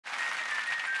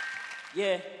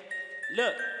Yeah,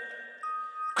 look.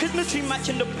 Christmas tree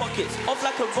matching the pockets, off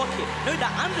like a rocket. Know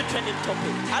that I'm the trending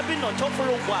topic. I've been on top for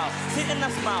a while, sitting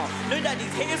and smile. Know that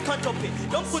these haters can't top it.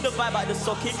 Don't pull the vibe out the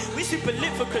socket. We super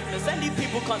lit for Christmas and these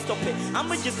people can't stop it.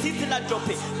 I'ma just see till I drop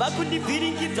it. Back when the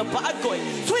beating gives up, but I got it.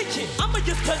 Switch it, I'ma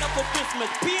just turn up for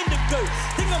Christmas. Be in the go,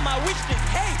 think on my wish list.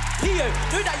 Hey, Theo,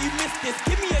 know that you missed this.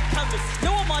 Give me a canvas,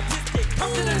 know I'm artistic.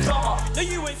 Come to the drama, know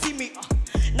you won't see me.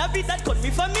 Navidad got me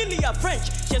familiar French.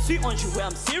 Je suis on you where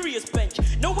I'm serious bench.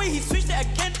 No way he switched it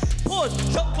again. Pause.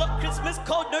 Shot clock, Christmas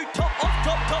cold, no top off,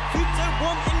 top. Food so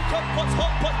warm in crock pots,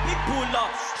 hot pot, big cooler.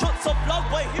 Shots of love,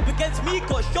 boy, up against me.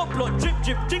 Got shot block, drip,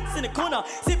 drinks in the corner.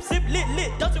 Sip,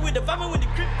 lit. Dancing with the family when the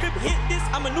crib hit this.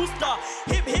 I'm a new star.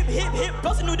 Hip,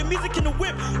 blasting with the music in the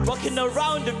whip. Rocking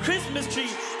around the Christmas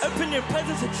tree. Opening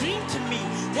presents a dream to me.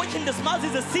 Watching the smiles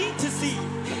is a scene to see.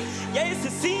 Yeah, it's a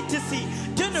scene to see.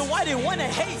 Don't know why they wanna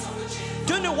hate.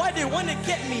 Don't know why they wanna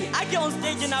get me. I get on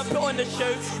stage and I put on the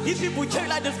show. These people choke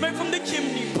like the smoke from the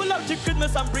chimney. Pull up to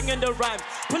Christmas, I'm bringing the rhyme.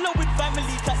 Pull up with family,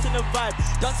 catching the vibe.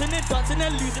 Dancing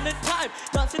and losing the time.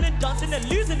 Dancing and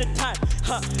losing the time.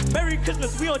 Merry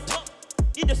Christmas, we on top.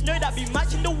 Need a snow that be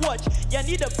matching the watch. Yeah,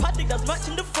 need a Patek that's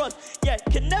matching the frost. Yeah,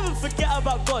 can never forget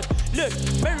about God. Look,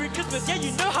 Merry Christmas, yeah,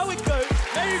 you know how it goes.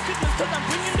 Merry Christmas, cause I'm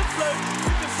bringing the flow.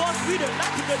 Moving fast, we don't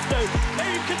like to go slow.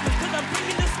 Merry Christmas, cause I'm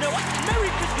bringing the snow.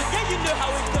 Merry Christmas, yeah, you know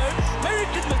how it goes. Merry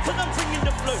Christmas, cause I'm bringing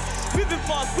the flow. Moving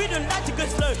fast, we don't like to go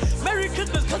slow. Merry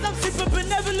Christmas, cause I'm super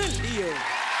benevolent. Yeah.